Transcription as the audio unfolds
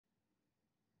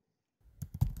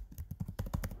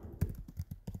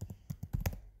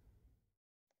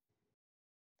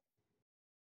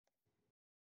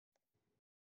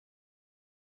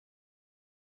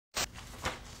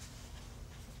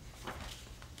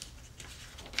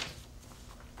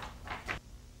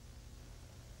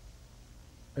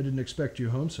I didn't expect you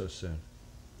home so soon.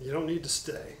 You don't need to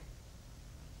stay.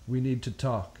 We need to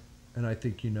talk, and I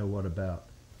think you know what about.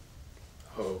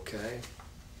 Okay.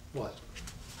 What?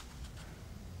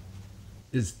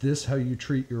 Is this how you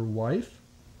treat your wife?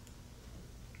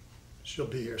 She'll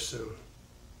be here soon.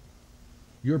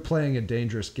 You're playing a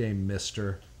dangerous game,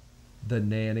 mister. The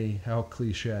nanny, how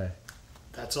cliche.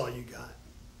 That's all you got.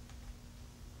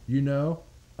 You know,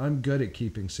 I'm good at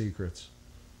keeping secrets.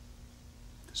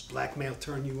 Does blackmail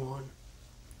turn you on?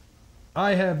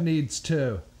 I have needs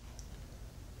too.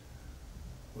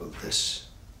 Will this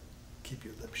keep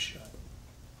your lips shut?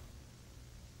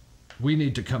 We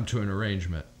need to come to an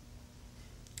arrangement.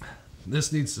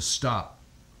 This needs to stop.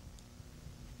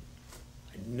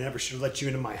 I never should have let you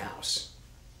into my house.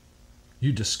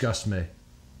 You disgust me.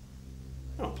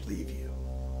 I don't believe you.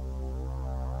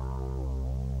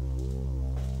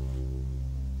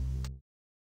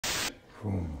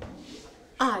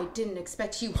 I didn't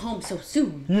expect you home so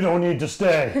soon. You don't need to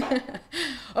stay.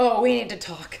 Oh, we need to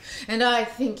talk. And I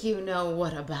think you know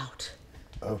what about.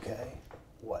 Okay.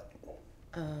 What?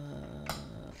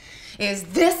 Is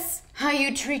this how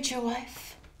you treat your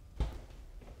wife?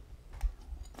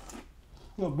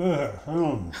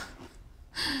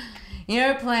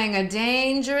 You're playing a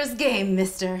dangerous game,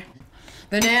 mister.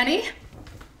 The nanny?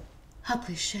 How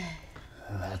cliche.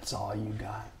 That's all you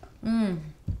got.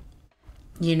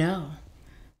 You know,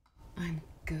 I'm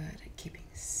good at keeping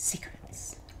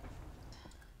secrets.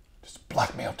 Does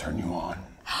blackmail turn you on?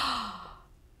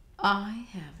 I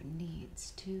have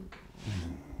needs too.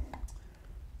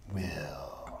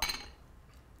 Will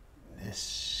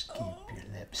this keep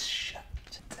your lips shut?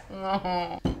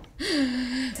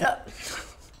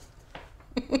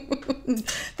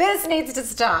 This needs to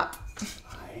stop.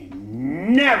 I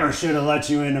never should have let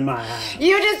you into my house.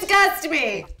 You disgust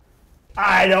me.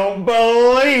 I don't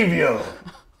believe you.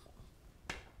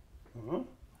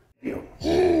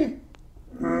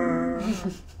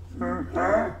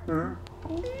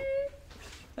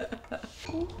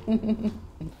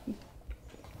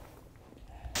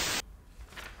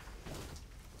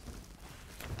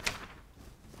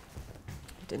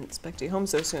 Didn't expect you home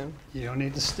so soon. You don't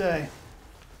need to stay.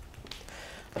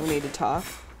 We need to talk,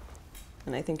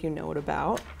 and I think you know what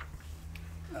about.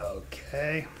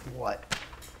 Okay, what?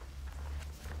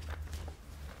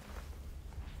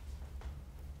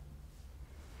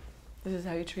 This is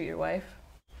how you treat your wife?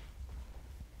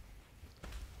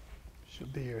 She'll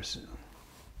be here soon.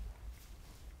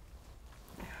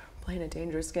 Playing a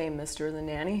dangerous game, mister, the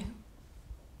nanny.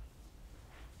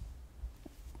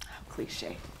 How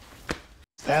cliche.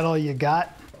 Is that all you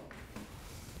got?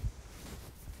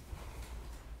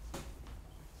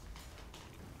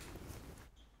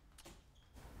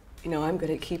 You know, I'm good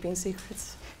at keeping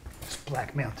secrets. Does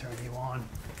blackmail turn you on?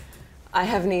 I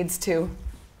have needs too.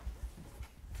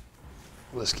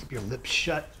 Let's keep your lips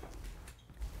shut.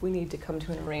 We need to come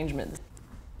to an arrangement.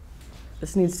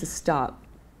 This needs to stop.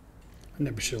 I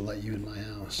never should have let you in my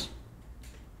house.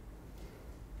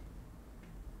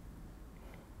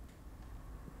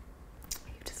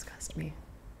 You disgust me.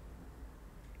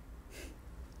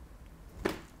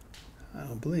 I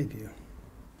don't believe you.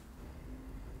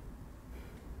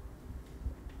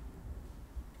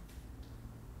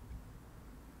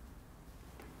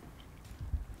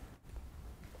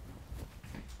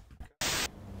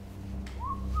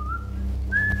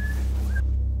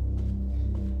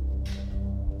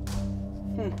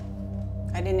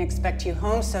 I didn't expect you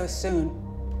home so soon.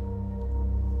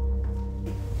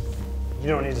 You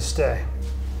don't need to stay.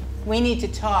 We need to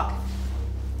talk,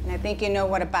 and I think you know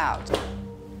what about.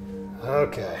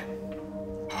 Okay.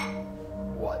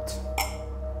 What?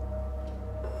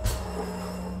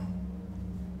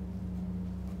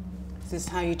 Is this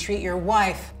how you treat your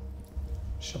wife?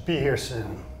 She'll be here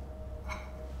soon.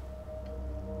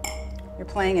 You're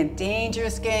playing a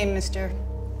dangerous game, mister.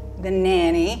 The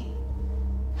nanny.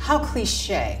 How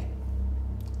cliche.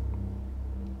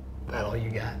 That all you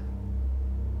got?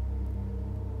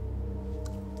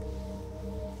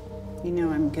 You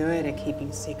know I'm good at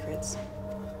keeping secrets.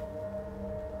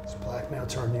 Does blackmail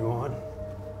turn you on?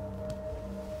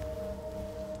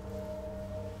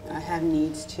 I have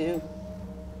needs too.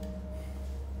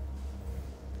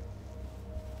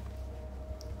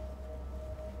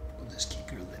 Will this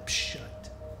keep your lips shut?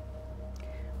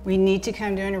 We need to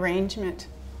come to an arrangement.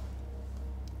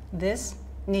 This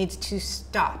needs to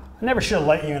stop. I never should have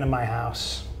let you into my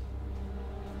house.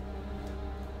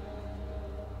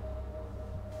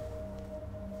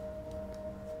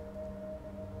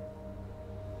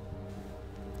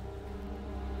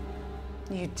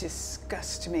 You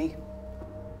disgust me.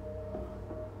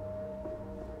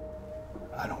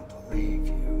 I don't believe believe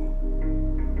you.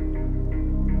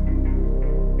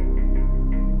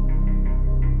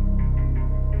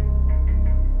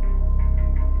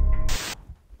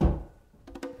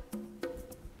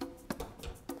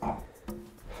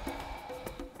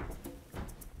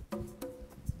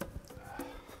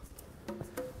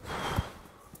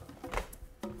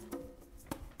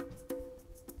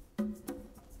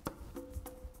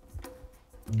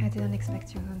 I didn't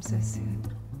expect you home so soon.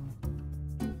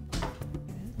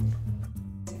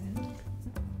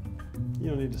 You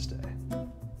don't need to stay.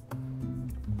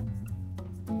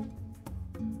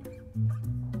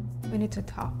 We need to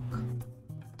talk.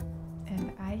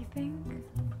 And I think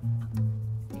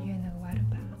you know what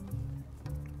about.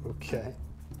 Okay.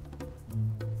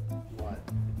 What?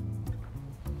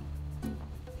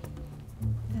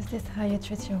 Is this how you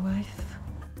treat your wife?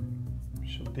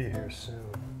 She'll be here soon.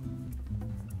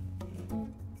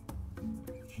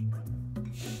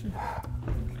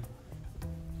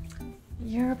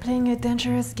 You're playing a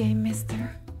dangerous game,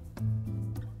 mister.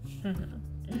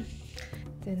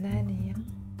 The nanny.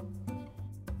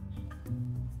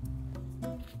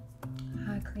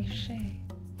 How cliché.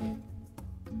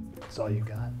 That's all you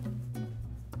got?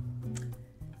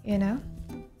 You know?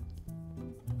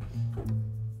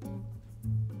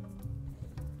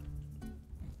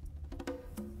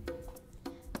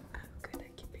 I'm good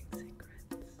at keeping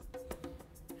secrets.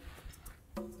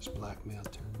 This blackmail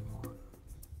turned you on.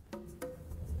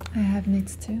 I have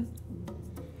needs too.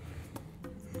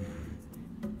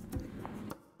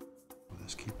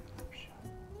 Let's keep your lips shut.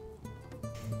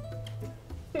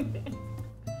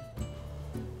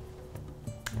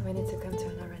 We need to come to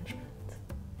an arrangement.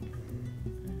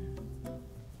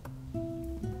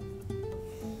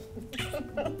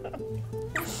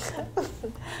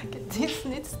 This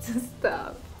needs to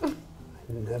stop. I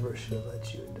never should have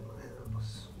let you into my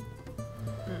house.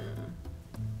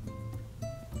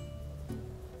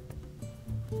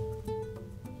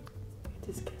 You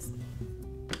disgust me.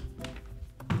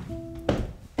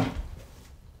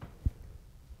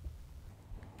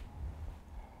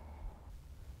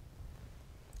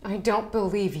 I don't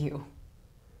believe you.